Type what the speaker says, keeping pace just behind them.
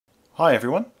Hi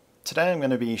everyone, today I'm going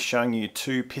to be showing you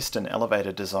two piston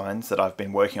elevator designs that I've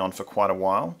been working on for quite a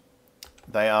while.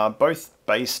 They are both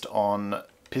based on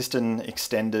piston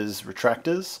extenders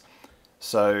retractors.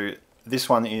 So this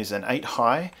one is an 8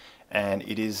 high and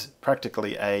it is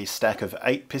practically a stack of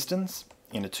 8 pistons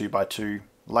in a 2x2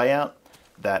 layout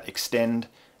that extend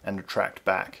and retract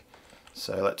back.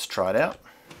 So let's try it out.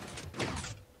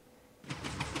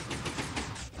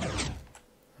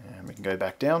 And we can go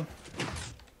back down.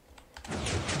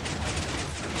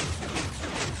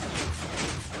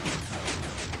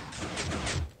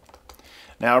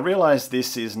 Now I realise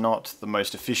this is not the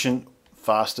most efficient,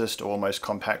 fastest or most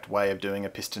compact way of doing a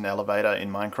piston elevator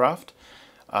in Minecraft,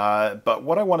 but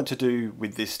what I wanted to do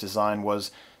with this design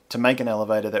was to make an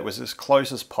elevator that was as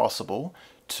close as possible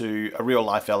to a real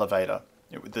life elevator,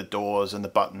 with the doors and the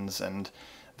buttons and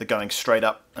the going straight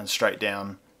up and straight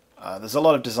down. There's a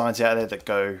lot of designs out there that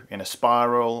go in a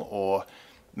spiral or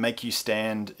make you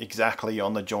stand exactly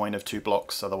on the join of two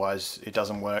blocks, otherwise it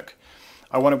doesn't work.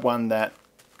 I wanted one that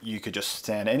you could just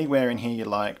stand anywhere in here you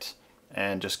liked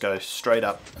and just go straight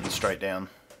up and straight down.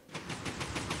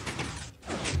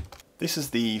 This is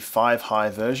the 5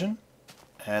 high version,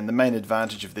 and the main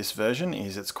advantage of this version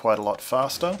is it's quite a lot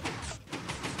faster,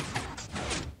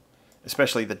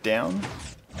 especially the down.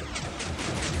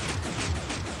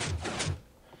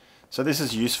 So this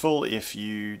is useful if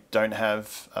you don't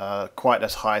have quite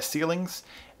as high ceilings,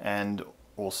 and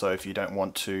also if you don't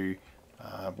want to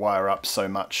wire up so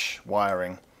much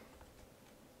wiring.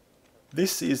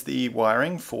 This is the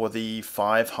wiring for the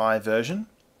 5 high version.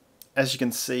 As you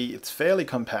can see, it's fairly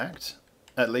compact,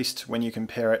 at least when you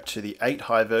compare it to the 8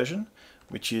 high version,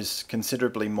 which is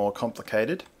considerably more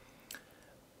complicated.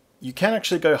 You can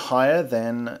actually go higher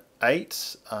than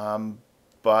 8,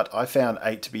 but I found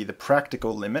 8 to be the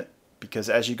practical limit, because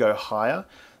as you go higher,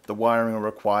 the wiring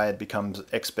required becomes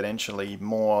exponentially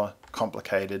more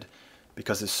complicated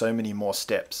because there's so many more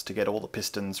steps to get all the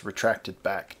pistons retracted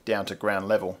back down to ground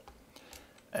level.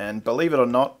 And believe it or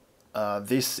not,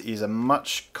 this is a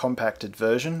much compacted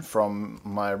version from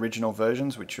my original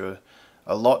versions, which were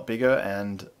a lot bigger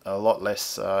and a lot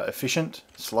less efficient,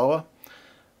 slower.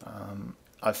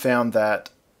 I found that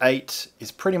 8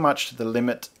 is pretty much the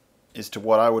limit as to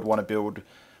what I would want to build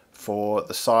for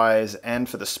the size and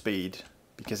for the speed,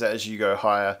 because as you go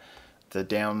higher, the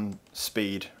down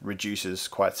speed reduces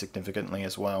quite significantly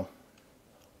as well.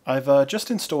 I've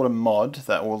just installed a mod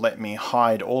that will let me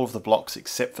hide all of the blocks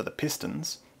except for the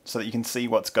pistons, so that you can see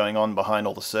what's going on behind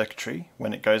all the circuitry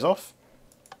when it goes off.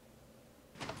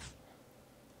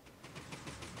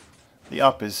 The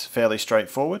up is fairly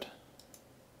straightforward.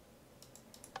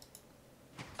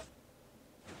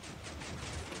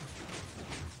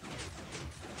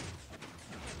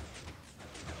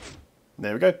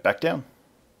 There we go, back down.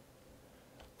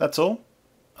 That's all.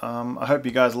 I hope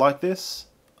you guys like this.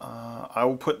 I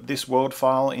will put this world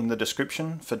file in the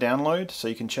description for download so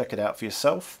you can check it out for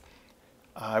yourself.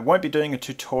 I won't be doing a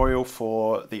tutorial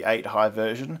for the 8 high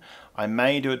version. I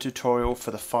may do a tutorial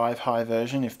for the 5 high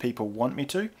version if people want me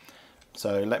to.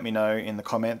 So let me know in the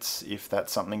comments if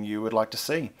that's something you would like to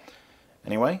see.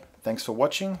 Anyway, thanks for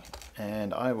watching,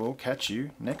 and I will catch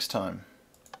you next time.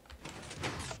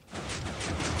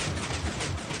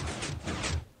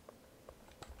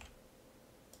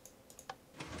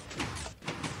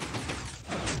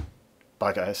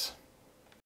 Bye guys.